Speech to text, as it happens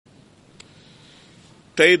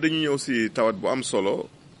tey dañu ñëw si tawat bu am solo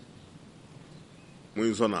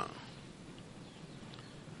muy zona.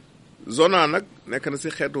 Zona nag nekk na si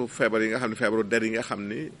xeetu feebar yi nga xam ne feebaru der yi nga xam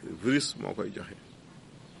ni virus moo koy joxe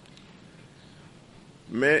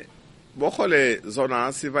mais boo xoolee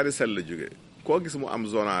zona si varicelle la jóge koo gis mu am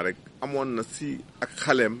zona rek amoon na si ak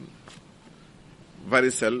xaleem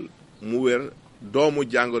varicelle mu wér doomu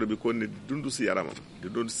jàngoro bi kon ne di dund si yaramam di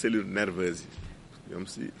dund cellule nerveuse yi ñoom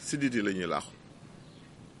si sidit yi la ñuy laaxu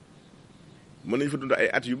mën nañu fa dund ay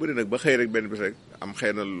at yu bëri nag ba xëy rek benn bis rek am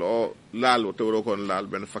xëy na loo laal te waroo koon laal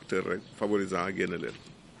benn facteur rek favorisant génn leen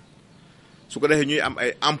su ko defee ñuy am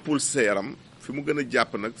ay ampoule si sa yaram fi mu gën a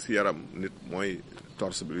jàpp nag si yaram nit mooy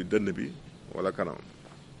torse bi dënn bi wala kanam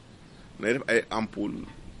nay def ay ampoule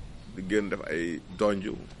di génn def ay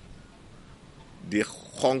donju di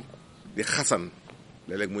xonk di xasan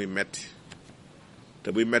léeg-léeg muy metti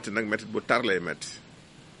te buy metti nag metti bu tar lay metti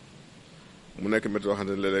mu nekk metti boo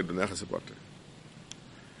xamante ne léeg-léeg du neex a supporter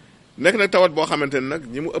nekk nag tawat boo xamante ne nag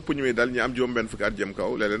ñi mu ëpp ñu muy dal ñi am juróom benn fukki at jëm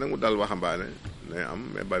kaw léeg-léeg nag mu dal waxambaane ne am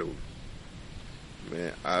mais bariwul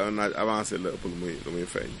mais à un âge avancé la ëpp lu muy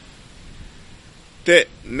feeñ te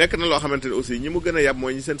nekk na loo xamante ne aussi ñi mu gën a yab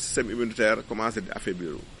mooy ñi seen système immunitaire commencé di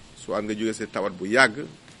affaiblir soit nga jóge si tawat bu yàgg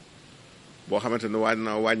boo xamante ne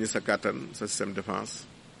wàññi sa kàttan sa système défense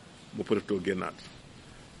mu profité génnaat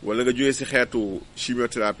wala nga jógee si xeetu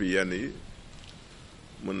chimiothérapie yenn yi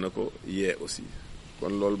mën na ko yee aussi kon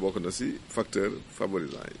loolu bokk na si facteur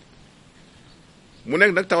favorisant yi mu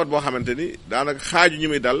nekk nag tawat boo xamante ni daanaka xaaju ñi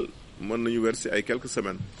muy dal mën nañu wér si ay quelques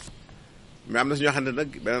semaines mais am na si ñoo xamante nag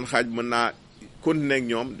beneen xaaj mën naa continuer ak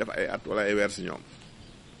ñoom def ay at wala ay weer si ñoom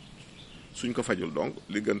suñ ko fajul donc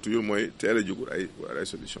li gën toujours mooy teel a jugur ay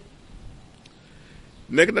solution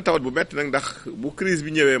nekk na tawat bu metti nag ndax bu crise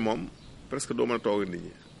bi ñëwee moom presque doo mën a toog nit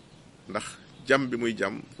ñi ndax jam bi muy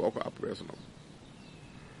jam foo ko àpp weesu na ko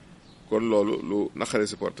kon loolu lu naqare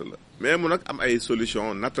supporter la mais mu nag am ay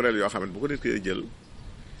solution naturelle yoo xam ne bu ko nit koy jël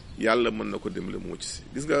yàlla mën na ko dimbali mu mucc si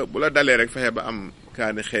gis nga bu la dalee rek fexe ba am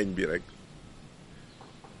kaani xeeñ bi rek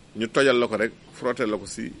ñu tojal la ko rek frotter la ko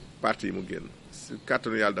si partie yi mu génn si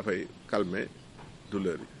kàttanu yàlla dafay calmer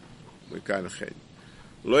douleur yi muy kaani xeeñ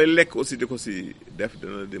looy lekk aussi di ko si def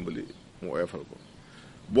dina la dimbali mu oyofal ko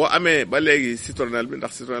boo amee ba léegi citronnelle bi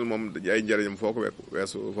ndax citronnelle moom ay njëriñam foo ko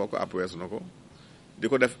àpp weesu na ko di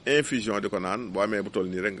ko def infusion di ko naan boo amee bu toll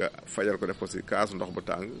nii rek nga fajal ko def ko si kaasu ndox bu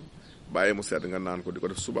tàng bàyyi mu sedd nga naan ko di ko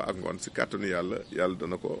def suba ak ngoon si kàttanu yàlla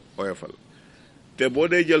dana ko oyofal te boo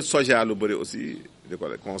dee jël soja lu bëri aussi di ko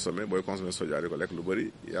consommer booy consommer soja di ko lekk lu bëri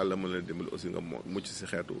yàlla mën leen dimbali aussi nga mucc si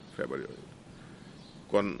xeetu feebar yooyu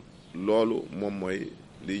kon loolu moom mooy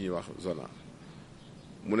lii ñuy wax zona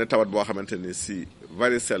mu ne tawat boo xamante ni si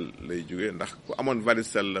varicelle lay jóge ndax ku amoon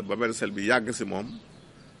varicelle la ba varicelle bi yàgg si moom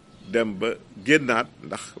dem ba génnaat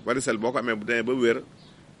ndax varicelle boo ko amee bu demee ba wér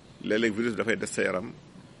léeg-léeg virus dafay des sa yaram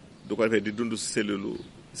du ko defee di dund si cellule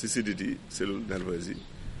si sidit yi cellule nerveuse yi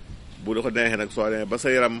bu da ko neexee nag soo demee ba sa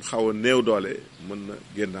yaram xaw a néew doole mën na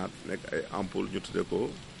génnaat nekk ay ampoule ñu tuddee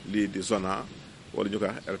ko lii di zona wala ñu koy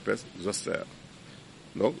wax herpès zoster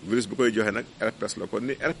donc virus bi koy joxe nag herpès la kon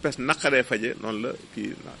ni herpès naqaree faje noonu la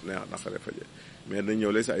kii naqaree faje mais dañ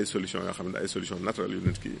ñëw lay si ay solution yoo xam ne ay solution naturelle yu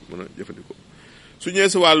nit ki mën a jëfandikoo su ñëwee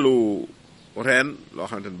si wàllu reen loo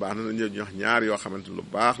xamante ni baax na nañu wax ñaar yoo xamante ni lu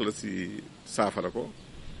baax la si saafara ko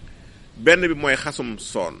benn bi mooy xasum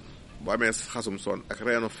soon boo amee xasum soon ak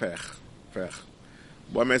reenu feex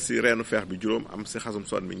boo amee si reenu feex bi juróom am si xasum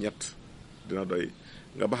soon bi ñett dina doy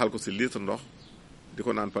nga baxal ko si litre ndox di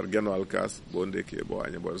ko naan par genn wàll kaas boo ndékkee boo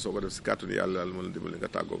añee boo soo ko def si kàttanu yàlla mën la dimbali nga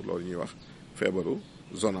tàggoog loolu ñuy wax feebaru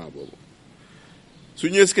zona boobu su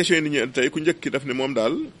ñëwee si question yi nit ñi tey ku njëkk ki daf ne moom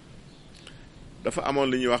daal dafa amoon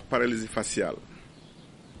li ñuy wax paralysie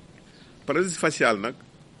faciale nag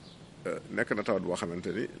nekk na tawat boo xamante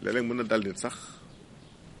ni léeg-léeg mën na dal nit sax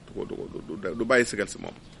du bàyyi sigal si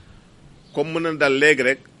moom comme mën na dal léegi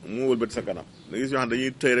rek mu wëlbati sa kanam da gis ñoo xam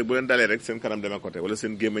dañuy tëy rek bu leen dalee rek seen kanam demee côté wala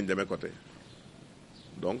seen gémmiñ demee côté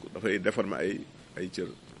donc dafay déformer ay cër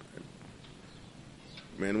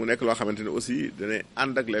mais mu nekk loo xamante ni aussi danay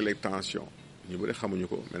ànd ak léeg-léeg tension ñu bëri xamuñu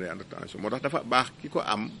ko mais day ànd ak tension moo tax dafa baax ki ko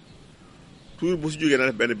am toujours bu si jógee na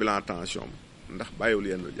def benn bilan tension ndax bàyyiwul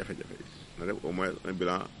yenn jafe-jafe yi na def au moins un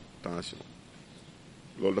bilan tension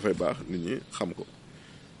loolu dafay baax nit ñi xam ko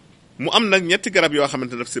mu am nag ñetti garab yoo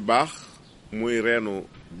xamante daf si baax muy reenu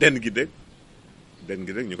den gi dëg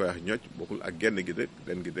ñu koy wax ñocc bokkul ak genn gi dëg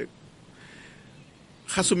den gi dëg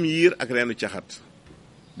xasum yiir ak reenu caxat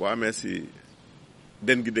boo amee si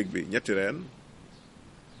den gi dëg bi ñetti reen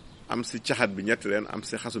am si caxat bi ñetti reen am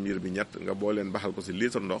si xasum yiir bi ñett nga boo leen baxal ko si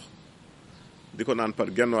litre ndox di ko naan par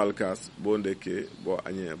genn wàll kaas boo ndekkee boo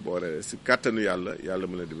añee boo reeree si kàttanu yàlla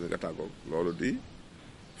mu la dimbali nga tàggoog loolu di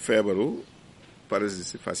feebaru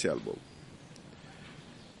paralysie faciale boobu.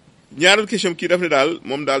 ñaareel question kii daf ne daal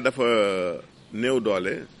moom daal dafa néew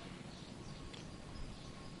doole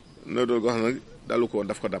goo xam ne dalu ko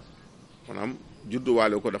daf ko dab maanaam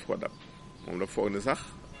judduwaale ko daf ko dab moom dafa foog ni sax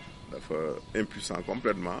dafa impuissant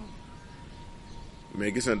complètement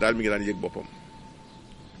mais gis na daal mi ngi daan yëg boppam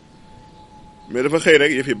mais dafa xëy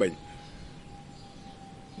rek yëf yi bañ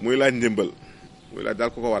muy laaj ndimbal muy laaj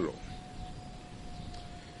daal ko ko wàllu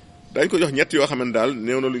dañ ko jox ñett yoo xam ne daal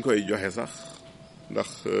néew na lu ñu koy joxe sax ndax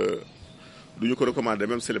du ñu ko recommander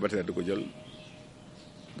même célibataire di ko jël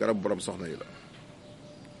garab borom soxna yi la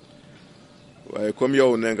waaye comme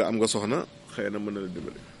yow nee nga am nga soxna xëy na mën na la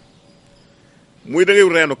dimbali muy da ngay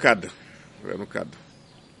reenu kàdd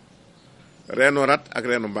reenu rat ak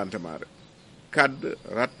reenu mbante maare kàdd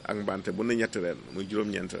rat ak mbante bu ne ñetti reen muy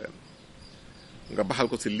juróom-ñeenti reen nga baxal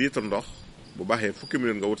ko ci litre ndox bu baxee fukki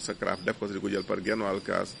minute nga wut sa carafe def ko ci di ko jël par genn wàll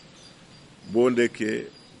kaas boo ndekkee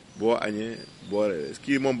boo añee boo reeree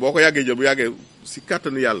kii moom boo ko yàggee jël bu yàggee ci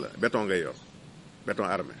kàttanu yàlla béton ngay yor béton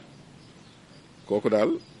armé kooku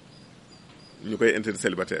daal ñu koy interdit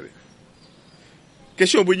célibataire yi.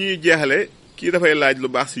 question bu ñuy jeexale kii dafay laaj lu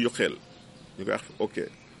baax ci yuxeel ñu koy wax ok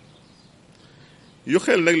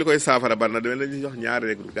yuxeel nag li koy saafara bari na demee lañuy jox ñaari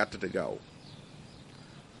rek lu gàtt te gaaw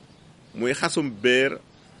muy xasum béer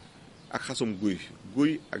ak xasum guy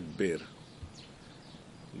ak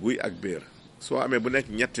béer soo amee bu nekk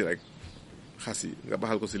ñetti rek xas yi nga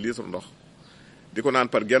baxal ko ci litre ndox di ko naan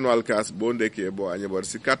par genn wàll kaas boo ndekkee boo añee boor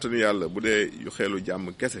ci kàttanu yàlla bu dee yuxeelu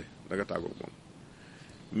jàmm kese da nga tàggoog moom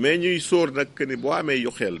mais ñuy sóor nag que ni boo amee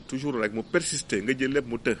yuxeel toujours rek mu persister nga jël lépp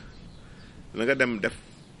mu të la nga dem def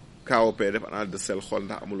KOP def analyse de sel xool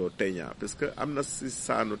ndax amuloo teeñaa parce que am na ci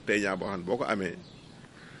saanu teeñaa boo xam ne boo ko amee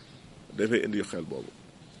dafay indi yuxeel boobu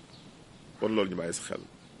kon loolu ñu bàyyi ci xel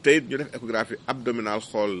te it ñu def échographie abdominale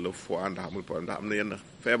xool le foie ndax amul problème ndax am na yenn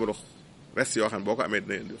feebaru reste yoo xam ne boo ko amee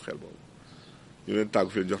dina indi yuxeel boobu ñu leen tàggu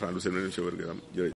fi leen jox naan lu seen émission wér-gu-yaram jërëjëf